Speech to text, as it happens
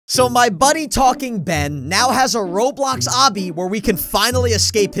So my buddy Talking Ben now has a Roblox Obby where we can finally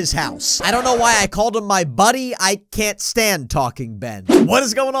escape his house. I don't know why I called him my buddy. I can't stand Talking Ben. What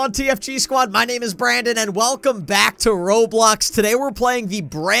is going on, TFG squad? My name is Brandon and welcome back to Roblox. Today we're playing the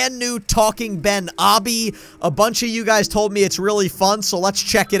brand new Talking Ben Obby. A bunch of you guys told me it's really fun, so let's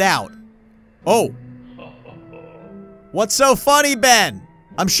check it out. Oh. What's so funny, Ben?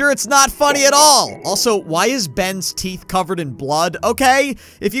 I'm sure it's not funny at all. Also, why is Ben's teeth covered in blood? Okay,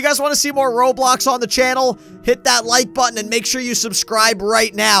 if you guys want to see more Roblox on the channel, hit that like button and make sure you subscribe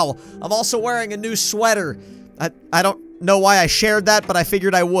right now. I'm also wearing a new sweater. I don't know why I shared that, but I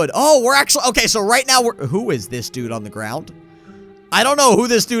figured I would. Oh, we're actually... Okay, so right now who is this dude on the ground? I don't know who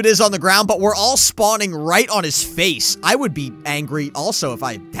this dude is on the ground, but we're all spawning right on his face. I would be angry also if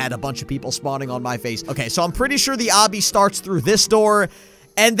I had a bunch of people spawning on my face. Okay, so I'm pretty sure the obby starts through this door.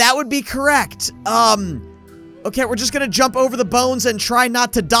 And that would be correct. Okay, we're just gonna jump over the bones and try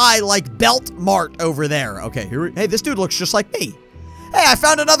not to die like Belt Mart over there. Okay, hey, this dude looks just like me. Hey, I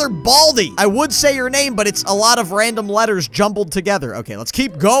found another Baldy. I would say your name, but it's a lot of random letters jumbled together. Okay, let's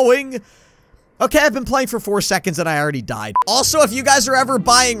keep going. Okay, I've been playing for 4 seconds and I already died. Also, if you guys are ever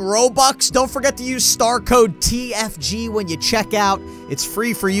buying Robux, don't forget to use star code TFG when you check out. It's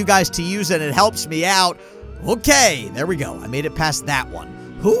free for you guys to use and it helps me out. Okay, there we go. I made it past that one.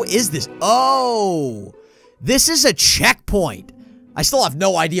 Who is this? Oh, this is a checkpoint. I still have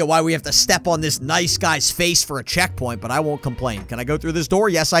no idea why we have to step on this nice guy's face for a checkpoint, but I won't complain. Can I go through this door?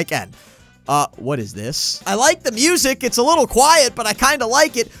 Yes, I can. What is this? I like the music. It's a little quiet, but I kind of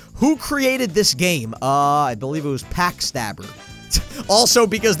like it. Who created this game? I believe it was Packstabber. Also,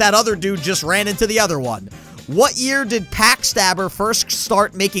 because that other dude just ran into the other one. What year did Packstabber first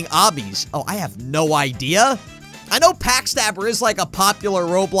start making obbies? Oh, I have no idea. I know Packstabber is like a popular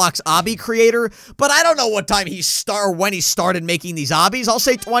Roblox obby creator, but I don't know what time when he started making these obbies. I'll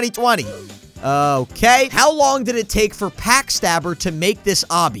say 2020. Okay. How long did it take for Packstabber to make this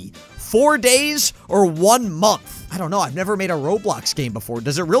obby? 4 days or 1 month? I don't know. I've never made a Roblox game before.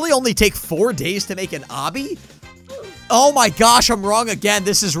 Does it really only take 4 days to make an obby? Oh my gosh, I'm wrong again.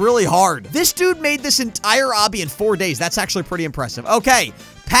 This is really hard. This dude made this entire obby in 4 days. That's actually pretty impressive. Okay,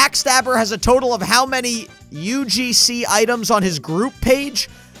 Packstabber has a total of how many UGC items on his group page?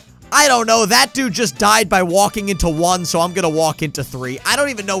 I don't know. That dude just died by walking into 1, so I'm gonna walk into 3. I don't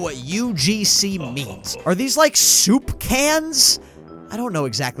even know what UGC means. Are these like soup cans? I don't know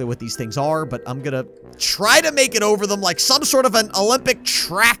exactly what these things are, but I'm gonna try to make it over them like some sort of an Olympic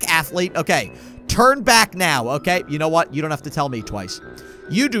track athlete. Okay. Turn back now, okay? You know what? You don't have to tell me twice.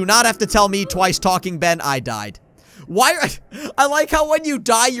 You do not have to tell me twice, Talking Ben. I died. Why? I like how when you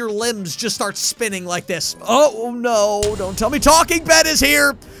die, your limbs just start spinning like this. Oh, no. Don't tell me Talking Ben is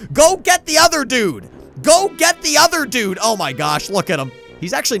here. Go get the other dude. Go get the other dude. Oh, my gosh. Look at him.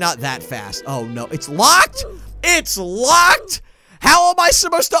 He's actually not that fast. Oh, no. It's locked? It's locked? How am I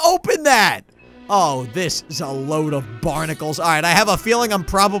supposed to open that? Oh, this is a load of barnacles. All right, I have a feeling I'm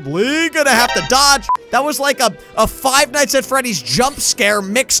probably gonna have to dodge. That was like a Five Nights at Freddy's jump scare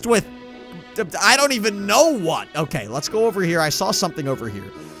mixed with, I don't even know what. Okay, let's go over here. I saw something over here.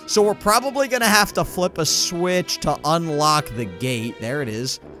 So we're probably gonna have to flip a switch to unlock the gate. There it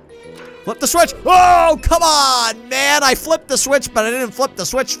is. Flip the switch. Oh, come on, man. I flipped the switch, but I didn't flip the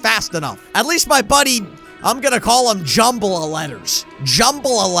switch fast enough. At least my buddy... I'm gonna call him Jumble Letters.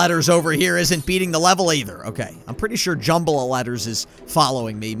 Jumble Letters over here isn't beating the level either. Okay, I'm pretty sure Jumble Letters is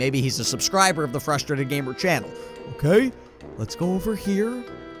following me. Maybe he's a subscriber of the Frustrated Gamer channel. Okay, let's go over here.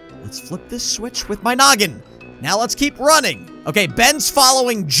 Let's flip this switch with my noggin. Now let's keep running. Okay, Ben's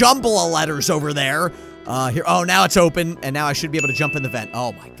following Jumble Letters over there. Here. Oh, now it's open, and now I should be able to jump in the vent.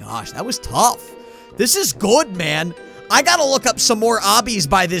 Oh my gosh, that was tough. This is good, man. I gotta look up some more obbies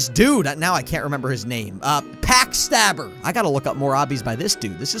by this dude. Now I can't remember his name. Packstabber. I gotta look up more obbies by this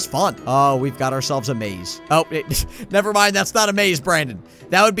dude. This is fun. Oh, we've got ourselves a maze. Oh, never mind. That's not a maze, Brandon.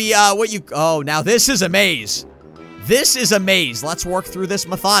 That would be, what you... Oh, now this is a maze. This is a maze. Let's work through this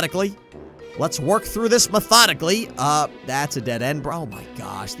methodically. Let's work through this methodically. That's a dead end, bro. Oh my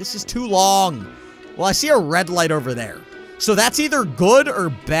gosh, this is too long. Well, I see a red light over there. So that's either good or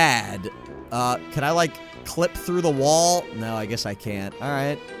bad. Can I, like... clip through the wall? No, I guess I can't. All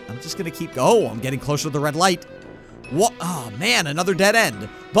right. I'm just gonna keep... Oh, I'm getting closer to the red light. What? Oh, man, another dead end.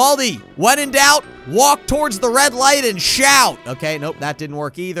 Baldy, when in doubt, walk towards the red light and shout. Okay, nope, that didn't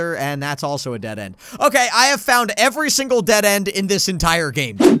work either, and that's also a dead end. Okay, I have found every single dead end in this entire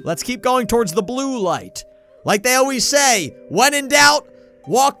game. Let's keep going towards the blue light. Like they always say, when in doubt,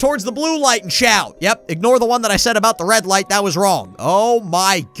 walk towards the blue light and shout. Yep, ignore the one that I said about the red light. That was wrong. Oh,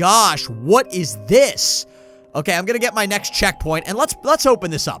 my gosh. What is this? Okay, I'm gonna get my next checkpoint, and let's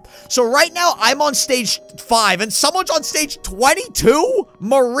open this up. So right now, I'm on stage 5, and someone's on stage 22?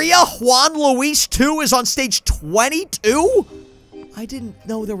 Maria Juan Luis 2 is on stage 22? I didn't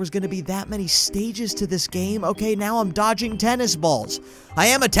know there was gonna be that many stages to this game. Okay, now I'm dodging tennis balls. I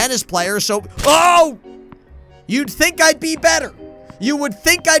am a tennis player, so... Oh! You'd think I'd be better. You would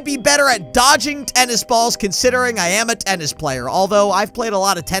think I'd be better at dodging tennis balls considering I am a tennis player. Although I've played a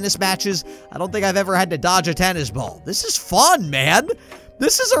lot of tennis matches, I don't think I've ever had to dodge a tennis ball. This is fun, man.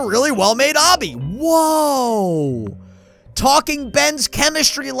 This is a really well-made obby. Whoa. Talking Ben's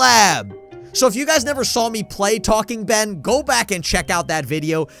chemistry lab. So if you guys never saw me play Talking Ben, go back and check out that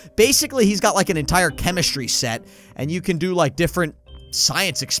video. Basically, he's got like an entire chemistry set, and you can do like different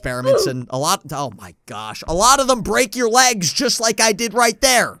science experiments, and oh my gosh, a lot of them break your legs just like I did right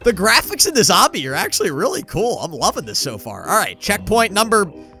there. The graphics in this obby are actually really cool. I'm loving this so far. All right, checkpoint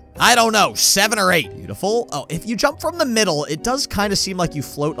number, I don't know, 7 or 8. Beautiful. Oh, if you jump from the middle, it does kind of seem like you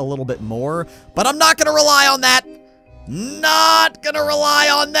float a little bit more, but I'm not gonna rely on that. Not gonna rely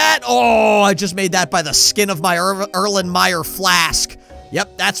on that. Oh, I just made that by the skin of my Erlenmeyer flask.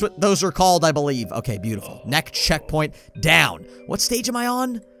 Yep, that's what those are called, I believe. Okay, beautiful. Next checkpoint, down. What stage am I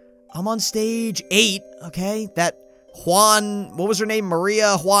on? I'm on stage 8, okay? That Juan, what was her name?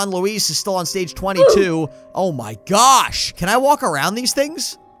 Maria Juan Luis is still on stage 22. Oh my gosh. Can I walk around these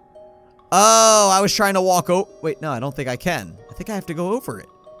things? Oh, I was trying to walk wait, no, I don't think I can. I think I have to go over it.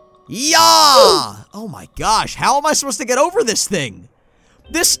 Yeah! Oh my gosh, how am I supposed to get over this thing?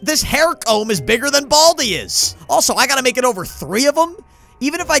 This hair comb is bigger than Baldy is. Also, I gotta make it over 3 of them?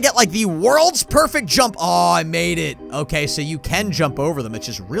 Even if I get, like, the world's perfect jump. Oh, I made it. Okay, so you can jump over them. It's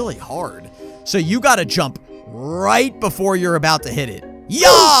just really hard. So you gotta jump right before you're about to hit it. Yeah!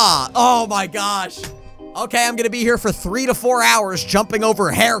 Oh, my gosh. Okay, I'm gonna be here for 3 to 4 hours jumping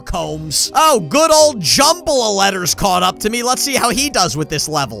over hair combs. Oh, good old Jumble Letters caught up to me. Let's see how he does with this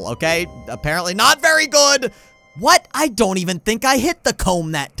level, okay? Apparently not very good. What? I don't even think I hit the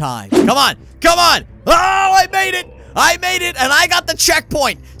comb that time. Come on. Come on. Oh, I made it. I made it, and I got the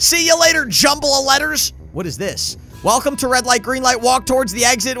checkpoint. See you later, Jumble of Letters. What is this? Welcome to red light, green light. Walk towards the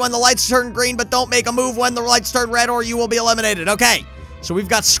exit when the lights turn green, but don't make a move when the lights turn red or you will be eliminated. Okay, so we've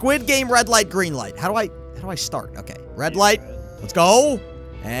got Squid Game, red light, green light. How do I start? Okay, red light. Let's go.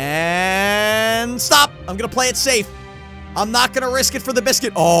 And stop. I'm going to play it safe. I'm not going to risk it for the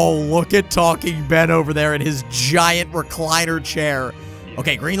biscuit. Oh, look at Talking Ben over there in his giant recliner chair.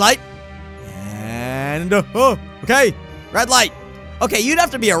 Okay, green light. And, okay, red light. Okay, you'd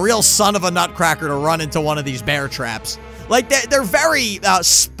have to be a real son of a nutcracker to run into one of these bear traps. Like, they're very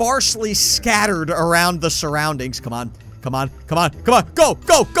sparsely scattered around the surroundings. Come on, come on, come on, come on. Go,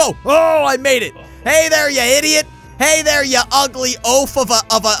 go, go. Oh, I made it. Hey there, you idiot. Hey there, you ugly oaf of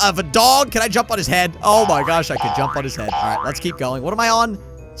a dog. Can I jump on his head? Oh my gosh, I could jump on his head. All right, let's keep going. What am I on?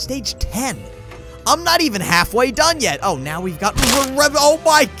 Stage 10. I'm not even halfway done yet. Oh, now we've got... Oh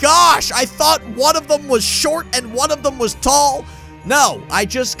my gosh, I thought one of them was short and one of them was tall. No, I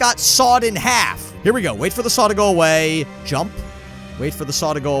just got sawed in half. Here we go. Wait for the saw to go away. Jump. Wait for the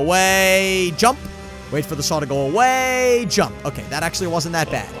saw to go away. Jump. Wait for the saw to go away. Jump. Okay, that actually wasn't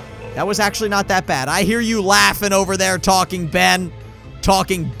that bad. That was actually not that bad. I hear you laughing over there, Talking Ben.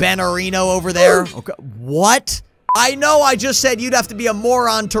 Talking Ben Areno over there. Okay. What? I know I just said you'd have to be a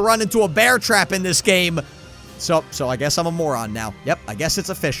moron to run into a bear trap in this game. So I guess I'm a moron now. Yep, I guess it's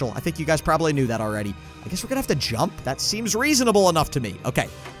official. I think you guys probably knew that already. I guess we're gonna have to jump. That seems reasonable enough to me. Okay,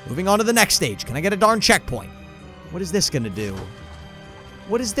 moving on to the next stage. Can I get a darn checkpoint? What is this gonna do?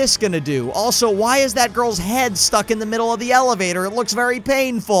 What is this gonna do? Also, why is that girl's head stuck in the middle of the elevator? It looks very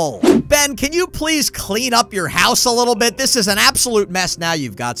painful. Ben, can you please clean up your house a little bit? This is an absolute mess. Now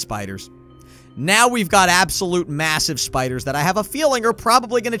you've got spiders. Now we've got absolute massive spiders that I have a feeling are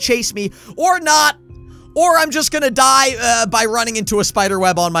probably gonna chase me, or not. Or I'm just gonna die by running into a spider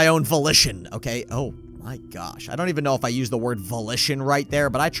web on my own volition, okay? Oh my gosh, I don't even know if I used the word volition right there,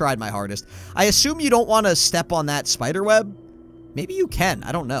 but I tried my hardest. I assume you don't want to step on that spider web? Maybe you can,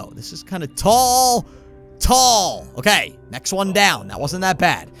 I don't know. This is kind of tall. Okay, next one down. That wasn't that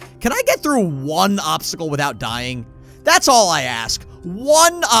bad. Can I get through one obstacle without dying? That's all I ask.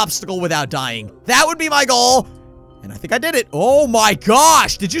 One obstacle without dying. That would be my goal. And I think I did it. Oh my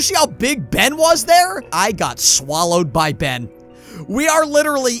gosh. Did you see how big Ben was there? I got swallowed by Ben. We are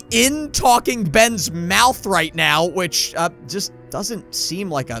literally in Talking Ben's mouth right now, which just doesn't seem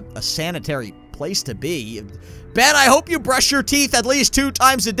like a sanitary place to be. Ben, I hope you brush your teeth at least 2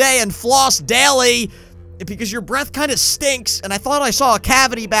 times a day and floss daily, because your breath kind of stinks, and I thought I saw a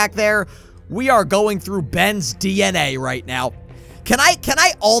cavity back there. We are going through Ben's DNA right now. Can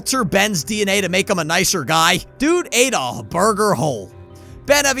I alter Ben's DNA to make him a nicer guy? Dude ate a burger whole.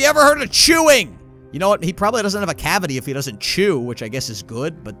 Ben, have you ever heard of chewing? You know what? He probably doesn't have a cavity if he doesn't chew, which I guess is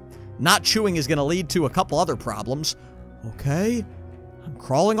good, but not chewing is going to lead to a couple other problems. Okay. I'm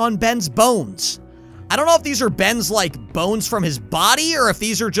crawling on Ben's bones. I don't know if these are Ben's, like, bones from his body or if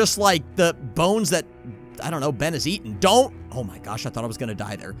these are just, like, the bones that, I don't know, Ben has eaten. Don't. Oh my gosh, I thought I was going to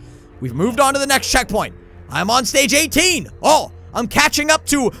die there. We've moved on to the next checkpoint. I'm on stage 18. Oh, I'm catching up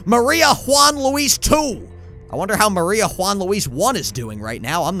to Maria Juan Luis 2. I wonder how Maria Juan Luis 1 is doing right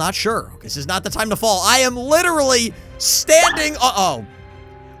now. I'm not sure. This is not the time to fall. I am literally standing. Uh-oh.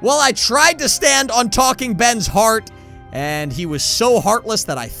 Well, I tried to stand on Talking Ben's heart, and he was so heartless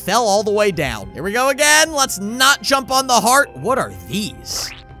that I fell all the way down. Here we go again. Let's not jump on the heart. What are these?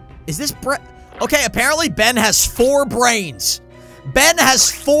 Is this okay, apparently Ben has 4 brains. Ben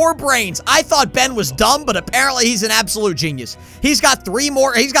has 4 brains. I thought Ben was dumb, but apparently he's an absolute genius. He's got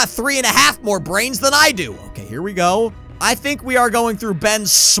 3.5 more brains than I do. Okay, here we go. I think we are going through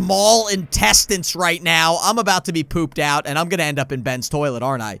Ben's small intestines right now. I'm about to be pooped out, and I'm gonna end up in Ben's toilet,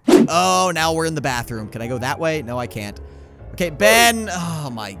 aren't I? Oh, now we're in the bathroom. Can I go that way? No, I can't. Okay, Ben.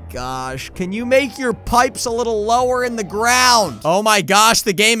 Oh my gosh. Can you make your pipes a little lower in the ground? Oh my gosh,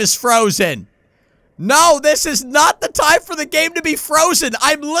 the game is frozen. No, this is not the time for the game to be frozen.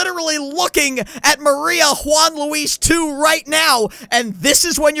 I'm literally looking at Maria Juan Luis 2 right now, and this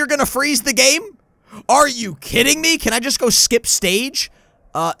is when you're gonna freeze the game? Are you kidding me? Can I just go skip stage?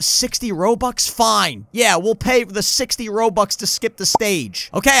 60 Robux? Fine. Yeah, we'll pay the 60 Robux to skip the stage.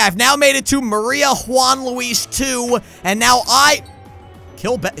 Okay, I've now made it to Maria Juan Luis 2, and now I...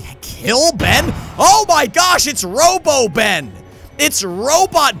 Kill Ben? Kill Ben? Oh my gosh, it's Robo Ben! It's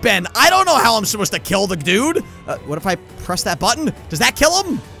Robot Ben. I don't know how I'm supposed to kill the dude. What if I press that button? Does that kill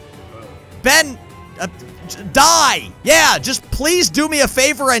him? Ben, die. Yeah, just please do me a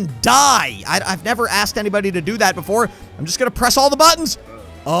favor and die. I've never asked anybody to do that before. I'm just gonna press all the buttons.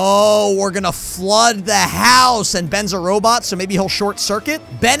 Oh, we're gonna flood the house, and Ben's a robot, so maybe he'll short circuit.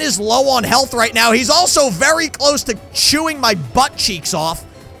 Ben is low on health right now. He's also very close to chewing my butt cheeks off,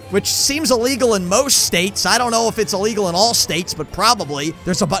 which seems illegal in most states. I don't know if it's illegal in all states, but probably.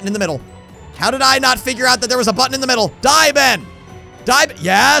 There's a button in the middle. How did I not figure out that there was a button in the middle? Die, Ben! Die,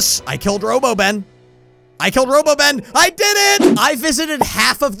 yes! I killed Robo Ben. I killed Robo Ben. I did it! I visited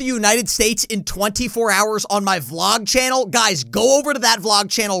half of the United States in 24 hours on my vlog channel. Guys, go over to that vlog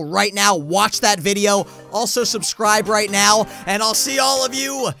channel right now. Watch that video. Also, subscribe right now, and I'll see all of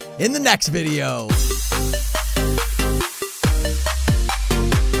you in the next video.